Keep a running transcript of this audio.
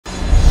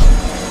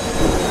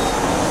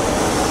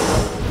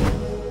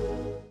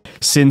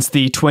Since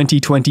the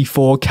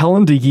 2024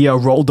 calendar year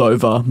rolled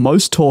over,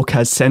 most talk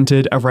has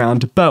centered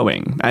around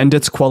Boeing and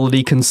its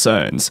quality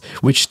concerns,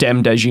 which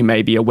stemmed, as you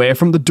may be aware,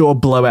 from the door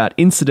blowout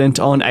incident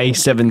on a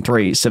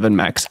 737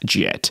 MAX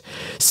jet.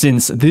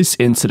 Since this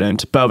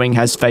incident, Boeing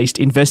has faced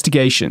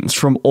investigations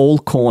from all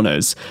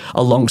corners,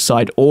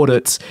 alongside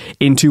audits,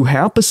 into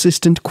how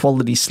persistent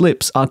quality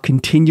slips are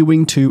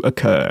continuing to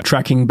occur.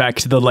 Tracking back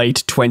to the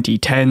late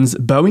 2010s,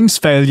 Boeing's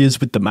failures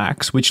with the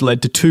MAX, which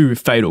led to 2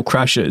 fatal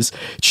crashes,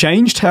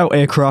 changed how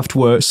aircraft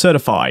were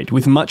certified,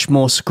 with much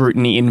more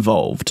scrutiny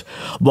involved.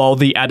 While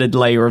the added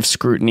layer of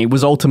scrutiny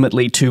was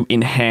ultimately to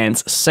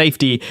enhance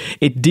safety,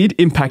 it did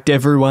impact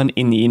everyone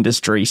in the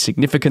industry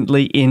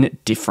significantly in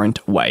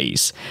different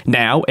ways.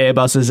 Now,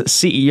 Airbus's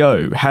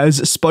CEO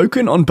has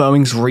spoken on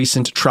Boeing's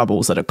recent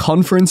troubles at a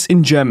conference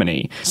in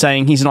Germany,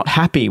 saying he's not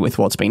happy with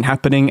what's been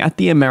happening at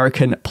the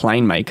American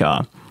plane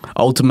maker.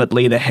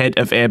 Ultimately, the head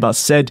of Airbus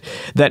said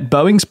that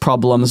Boeing's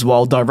problems,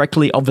 while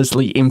directly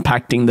obviously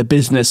impacting the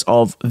business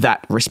of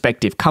that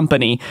respective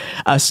company,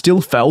 are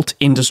still felt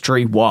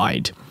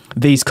industry-wide.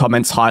 These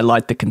comments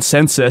highlight the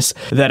consensus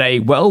that a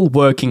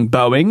well-working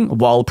Boeing,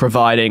 while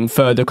providing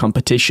further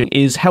competition,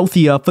 is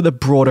healthier for the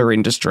broader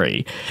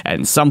industry,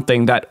 and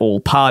something that all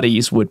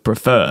parties would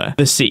prefer.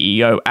 The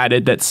CEO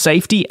added that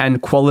safety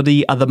and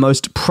quality are the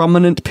most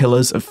prominent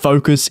pillars of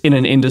focus in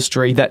an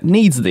industry that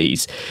needs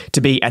these to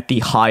be at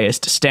the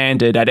highest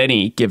standard at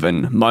any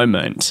given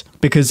moment.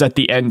 Because at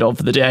the end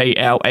of the day,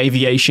 our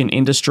aviation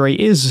industry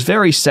is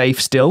very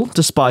safe still,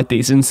 despite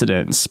these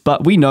incidents,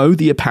 but we know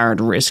the apparent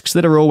risks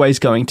that are always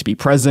going to be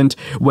present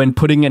when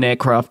putting an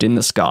aircraft in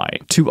the sky.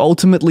 To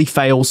ultimately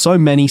fail so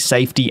many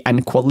safety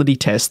and quality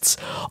tests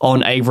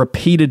on a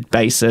repeated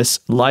basis,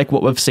 like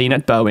what we've seen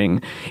at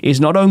Boeing, is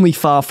not only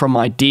far from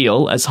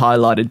ideal, as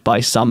highlighted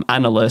by some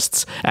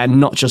analysts, and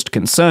not just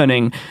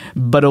concerning,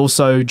 but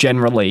also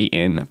generally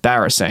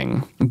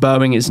embarrassing.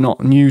 Boeing is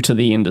not new to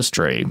the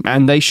industry,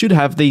 and they should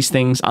have these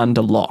things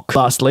under lock.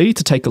 Lastly,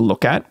 to take a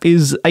look at,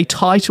 is a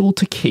title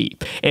to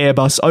keep.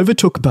 Airbus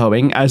overtook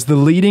Boeing as the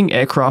leading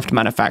aircraft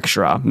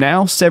manufacturer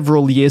now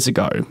several years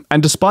ago,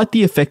 and despite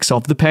the effects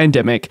of the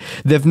pandemic,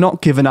 they've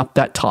not given up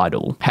that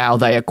title. How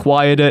they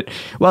acquired it?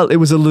 Well, it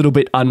was a little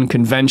bit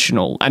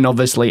unconventional, and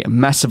obviously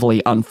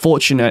massively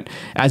unfortunate,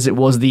 as it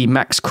was the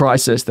MAX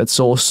crisis that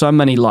saw so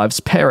many lives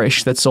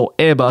perish that saw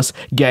Airbus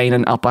gain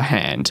an upper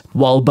hand,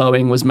 while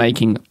Boeing was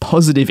making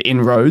positive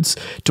inroads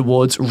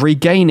towards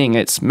regaining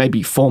its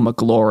maybe former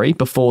glory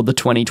before the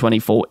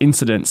 2024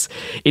 incidents.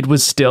 It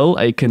was still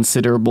a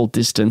considerable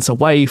distance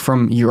away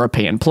from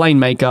European plane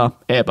maker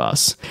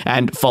Airbus.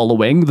 And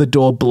following the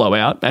door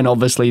blowout, and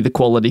obviously the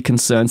quality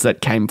concerns that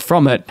came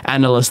from it,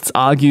 analysts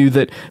argue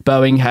that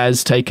Boeing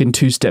has taken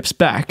 2 steps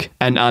back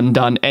and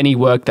undone any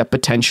work that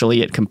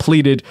potentially it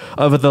completed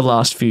over the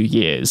last few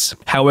years.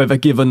 However,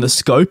 given the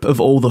scope of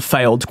all the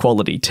failed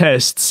quality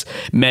tests,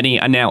 many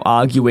are now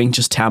arguing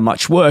just how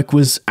much work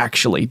was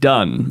actually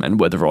done, and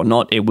whether or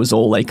not it was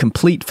all a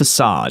complete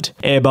facade.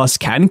 Airbus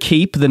can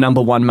keep the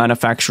 #1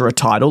 manufacturer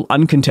title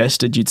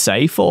uncontested, you'd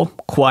say, for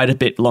quite a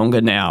bit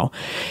longer now.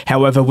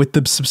 However, with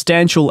the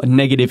substantial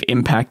negative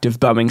impact of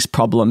Boeing's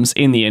problems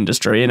in the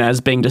industry, and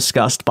as being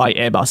discussed by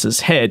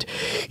Airbus's head,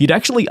 you'd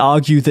actually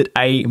argue that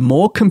a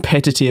more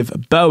competitive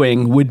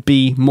Boeing would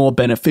be more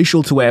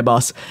beneficial to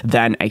Airbus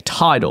than a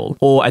title,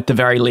 or at the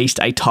very least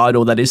a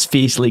title that is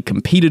fiercely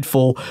competed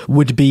for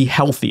would be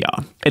healthier.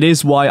 It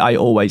is why I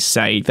always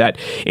say that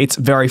it's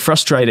very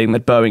frustrating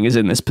that Boeing is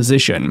in this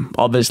position.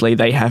 Obviously,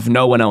 they have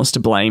no one else to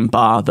blame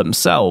bar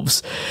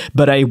themselves,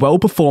 but a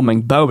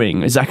well-performing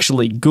Boeing is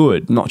actually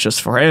good, not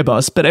just for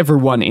Airbus, but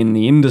everyone in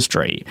the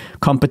industry.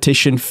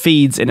 Competition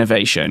feeds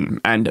innovation,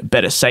 and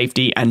better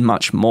safety, and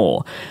much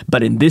more.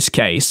 But in this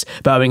case,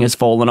 Boeing has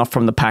fallen off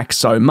from the pack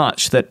so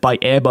much that by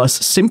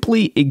Airbus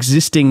simply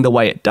existing the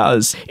way it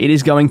does, it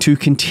is going to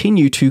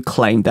continue to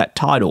claim that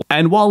title.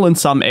 And while in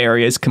some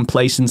areas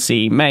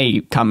complacency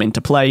may come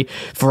into play,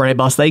 for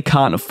Airbus they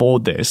can't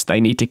afford this. They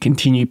need to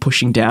continue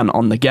pushing down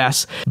on the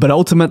gas, but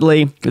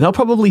ultimately they'll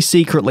probably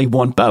secretly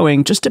want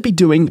Boeing just to be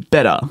doing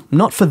better.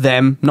 Not for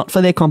them, not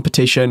for their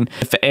competition,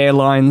 for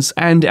airlines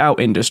and our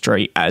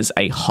industry as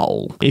a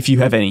whole. If you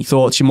have any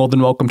thoughts, you're more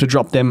than welcome to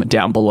drop them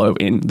down below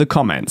in the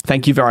comments.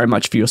 Thank you very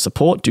much for your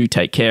support. Do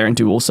take care and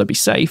do also be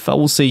safe. I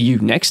will see you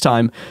next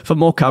time for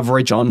more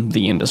coverage on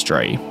the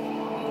industry.